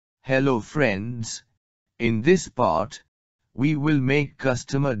Hello friends, in this part, we will make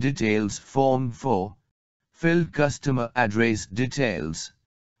customer details form for fill customer address details,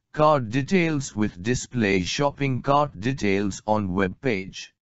 card details with display shopping cart details on web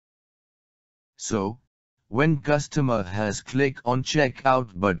page. So, when customer has click on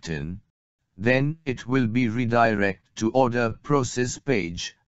checkout button, then it will be redirect to order process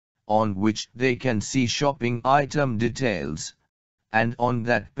page, on which they can see shopping item details, and on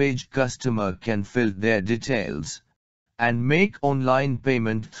that page customer can fill their details, and make online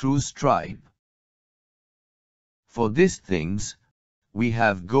payment through Stripe. For these things, we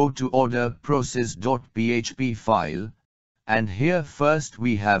have go to order process.php file, and here first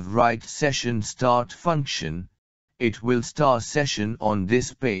we have write session start function, it will start session on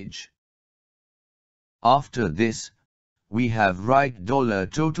this page. After this, we have write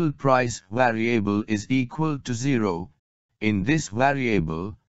 $total price variable is equal to 0. In this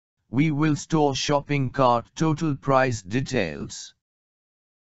variable, we will store shopping cart total price details.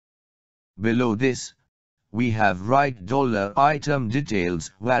 Below this, we have write $item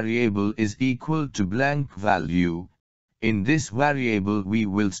details variable is equal to blank value. In this variable we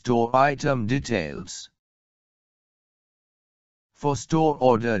will store item details. For store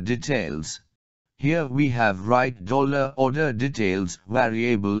order details, here we have write $order details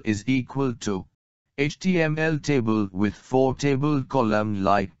variable is equal to HTML table with 4 table column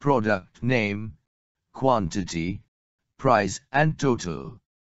like product name, quantity, price and total.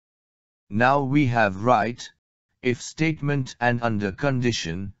 Now we have write if statement, and under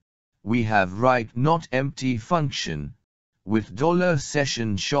condition, we have write not empty function with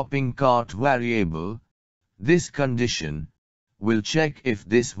 $session shopping cart variable. This condition will check if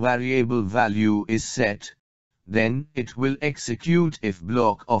this variable value is set, then it will execute if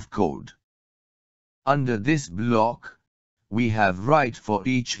block of code. Under this block, we have write for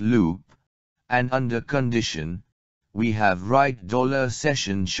each loop, and under condition, we have write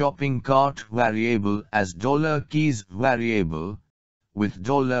 $session shopping cart variable as $keys variable, with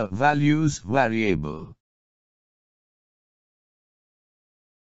 $values variable.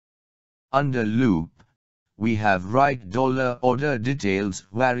 Under loop, we have write $order details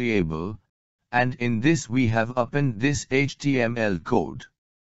variable, and in this we have append this HTML code.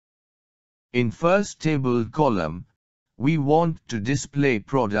 In first table column, we want to display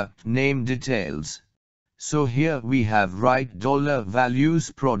product name details, so here we have write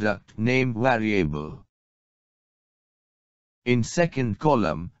 $values product name variable. In second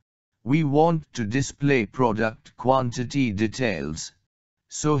column, we want to display product quantity details,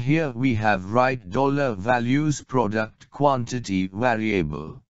 so here we have write $values product quantity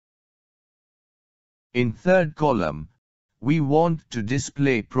variable. In third column, we want to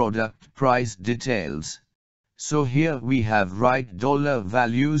display product price details, so here we have write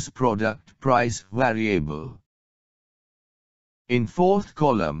 $values product price variable. In fourth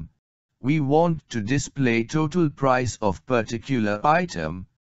column, we want to display total price of particular item,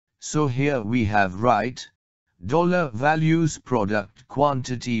 so here we have write $values product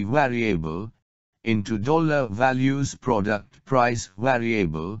quantity variable into $values product price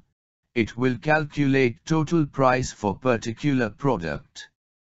variable. It will calculate total price for particular product.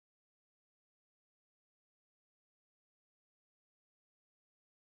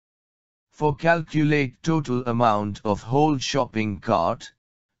 For calculate total amount of whole shopping cart,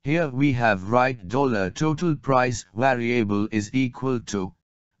 here we have write $total price variable is equal to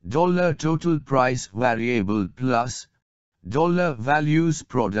 $total price variable plus $values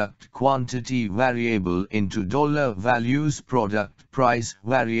product quantity variable into $values product price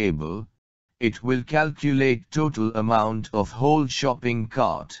variable. It will calculate total amount of whole shopping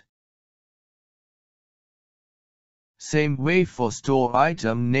cart. Same way for store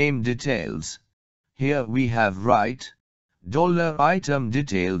item name details. Here we have write $item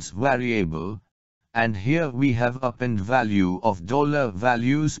details variable, and here we have append value of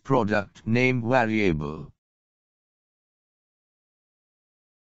 $values product name variable.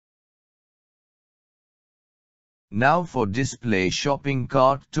 Now for display shopping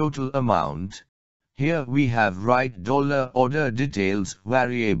cart total amount, here we have write $order details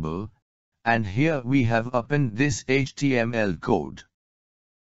variable, and here we have append this HTML code.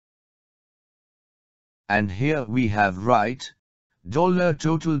 And here we have write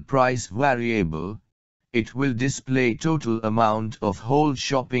 $total price variable, it will display total amount of whole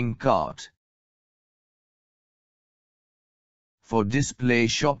shopping cart. For display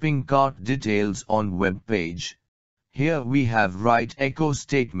shopping cart details on web page, here we have write echo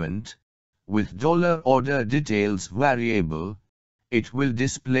statement, with $order details variable, it will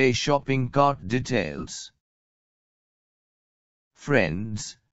display shopping cart details.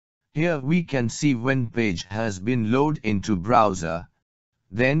 Friends, Here we can see when page has been loaded into browser.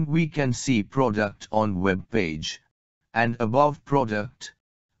 Then we can see product on web page. And above product,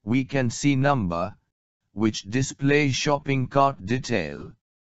 we can see number, which displays shopping cart detail.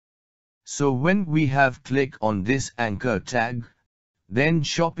 So when we have click on this anchor tag, then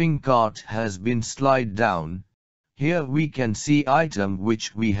shopping cart has been slide down. Here we can see item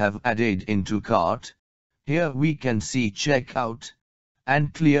which we have added into cart. Here we can see checkout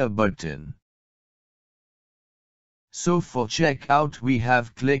and clear button. So for checkout we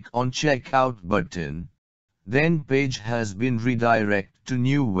have click on checkout button. Then page has been redirected to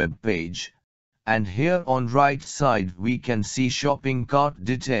new web page. And here on right side we can see shopping cart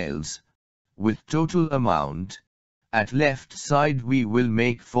details with total amount. At left side we will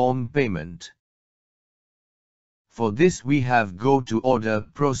make form payment. For this we have go to order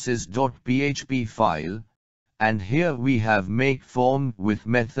process.php file. And here we have make form with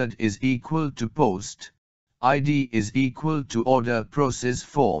method is equal to post, id is equal to order process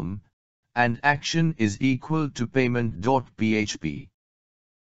form, and action is equal to payment.php.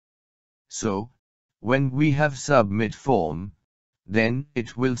 So, when we have submit form, then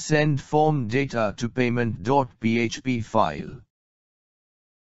it will send form data to payment.php file.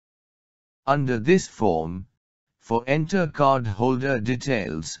 Under this form, for enter card holder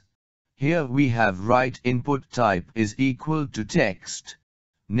details, here we have write input type is equal to text,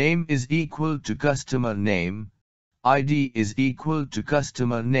 name is equal to customer name, ID is equal to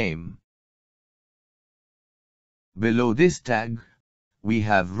customer name. Below this tag, we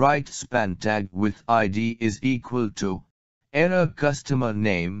have write span tag with ID is equal to error customer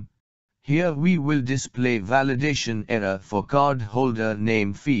name. Here we will display validation error for card holder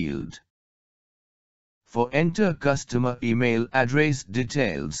name field. For enter customer email address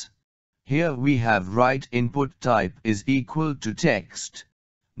details, here we have write input type is equal to text,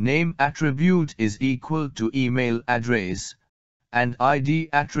 name attribute is equal to email address, and ID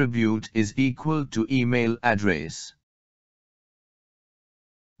attribute is equal to email address.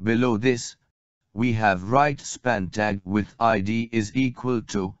 Below this, we have write span tag with ID is equal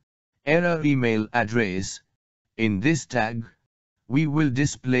to error email address. In this tag, we will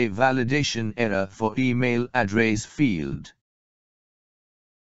display validation error for email address field.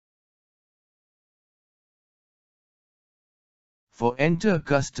 For enter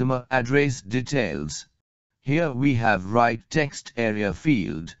customer address details, here we have write text area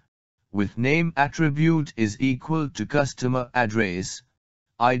field, with name attribute is equal to customer address,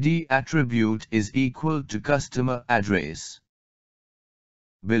 ID attribute is equal to customer address.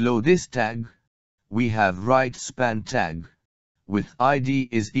 Below this tag, we have write span tag, with ID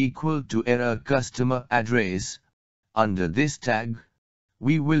is equal to error customer address. Under this tag,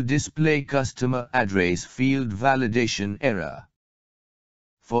 we will display customer address field validation error.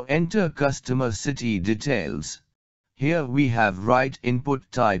 For enter customer city details, here we have write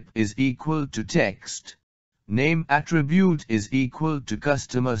input type is equal to text, name attribute is equal to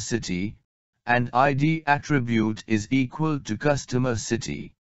customer city, and ID attribute is equal to customer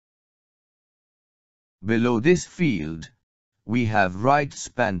city. Below this field, we have write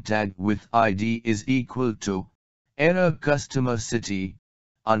span tag with ID is equal to error customer city.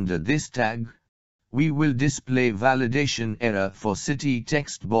 Under this tag, we will display validation error for city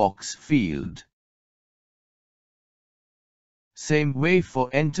text box field. Same way for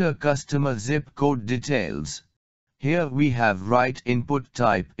enter customer zip code details. Here we have write input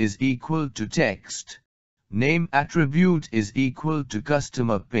type is equal to text, name attribute is equal to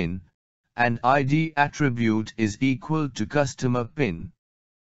customer PIN, and ID attribute is equal to customer PIN.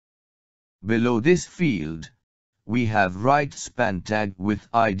 Below this field, we have write span tag with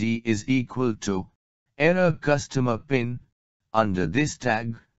ID is equal to error customer PIN. Under this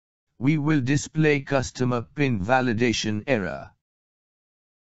tag, we will display customer PIN validation error.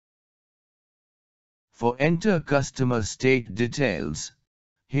 For enter customer state details,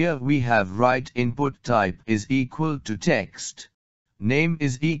 here we have write input type is equal to text, name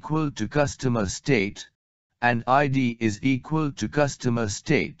is equal to customer state, and ID is equal to customer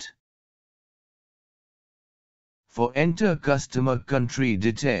state. For enter customer country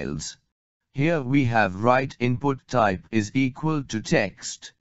details, here we have write input type is equal to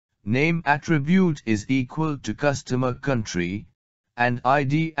text, name attribute is equal to customer country, and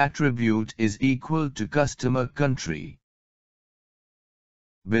ID attribute is equal to customer country.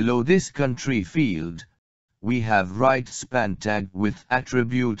 Below this country field, we have write span tag with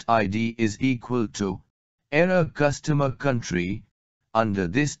attribute ID is equal to error customer country. Under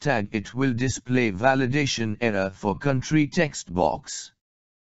this tag it will display validation error for country text box.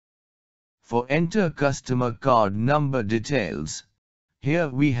 For enter customer card number details, Here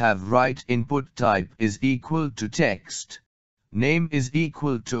we have right input type is equal to text, name is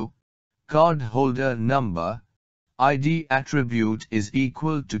equal to card holder number, ID attribute is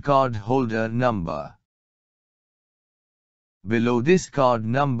equal to card holder number. Below this card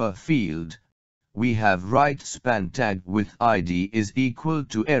number field, we have right span tag with ID is equal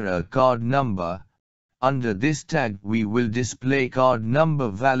to error card number. Under this tag we will display card number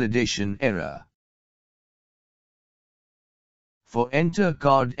validation error. For enter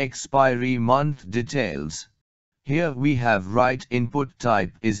card expiry month details, here we have right input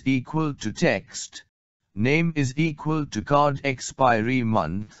type is equal to text, name is equal to card expiry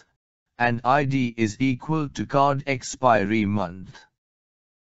month, and ID is equal to card expiry month.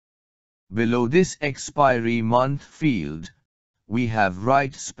 Below this expiry month field, we have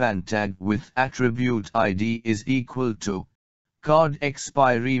right span tag with attribute ID is equal to card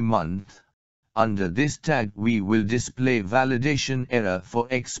expiry month. Under this tag we will display validation error for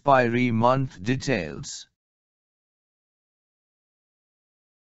expiry month details.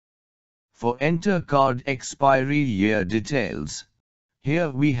 For enter card expiry year details, here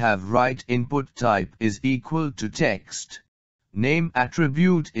we have right input type is equal to text, name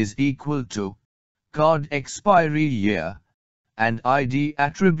attribute is equal to card expiry year, and ID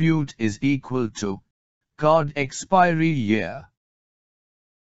attribute is equal to card expiry year.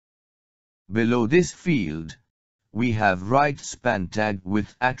 Below this field, we have right span tag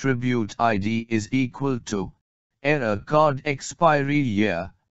with attribute ID is equal to error card expiry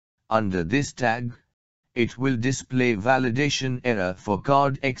year. Under this tag, it will display validation error for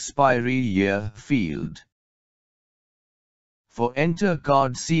card expiry year field. For enter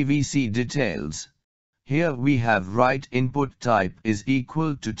card CVC details, here we have right input type is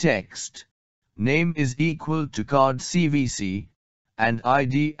equal to text, name is equal to card CVC, and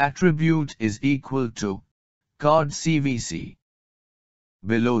ID attribute is equal to card CVC.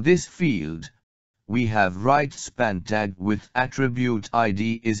 Below this field, we have right span tag with attribute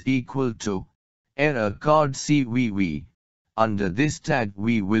ID is equal to error card CVV. Under this tag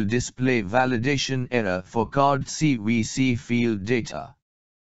we will display validation error for card CVC field data.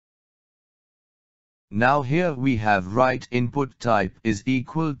 Now here we have right input type is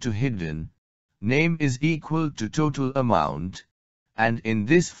equal to hidden, name is equal to total amount, and in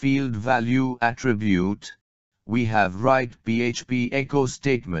this field value attribute, we have right PHP echo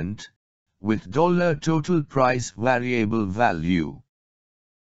statement, with $total price variable value.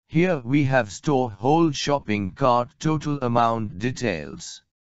 Here we have store whole shopping cart total amount details.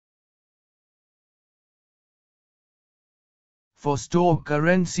 For store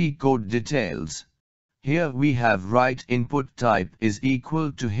currency code details, here we have right input type is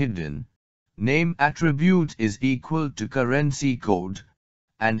equal to hidden, name attribute is equal to currency code,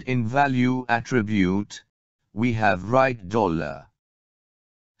 and in value attribute, we have right $.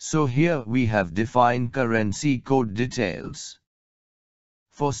 So here we have defined currency code details.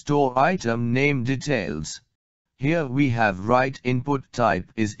 For store item name details, here we have right input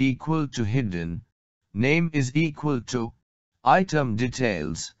type is equal to hidden, name is equal to item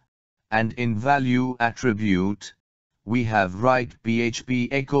details, and in value attribute, we have right PHP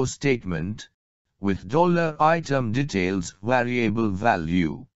echo statement, with $item details variable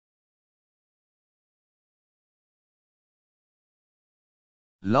value.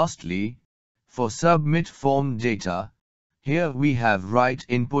 Lastly, for submit form data, here we have right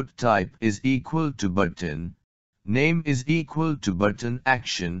input type is equal to button, name is equal to button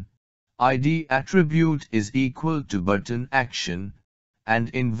action, ID attribute is equal to button action, and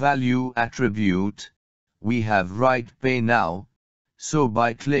in value attribute, we have right pay now. So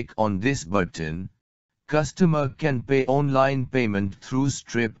by click on this button, customer can pay online payment through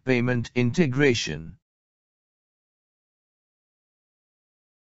Strip payment integration.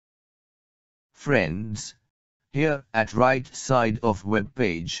 Friends, here at right side of web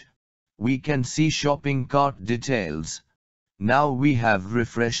page, we can see shopping cart details. Now we have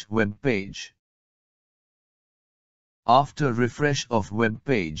refresh web page. After refresh of web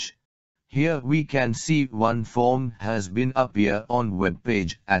page, here we can see one form has been appear on web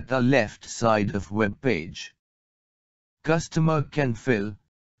page at the left side of web page. Customer can fill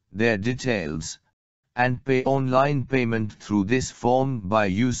their details and pay online payment through this form by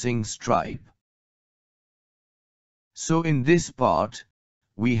using Stripe. So in this part,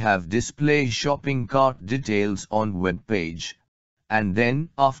 we have display shopping cart details on web page, and then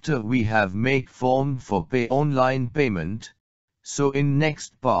after we have make form for pay online payment. So in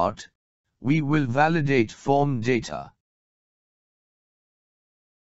next part, we will validate form data.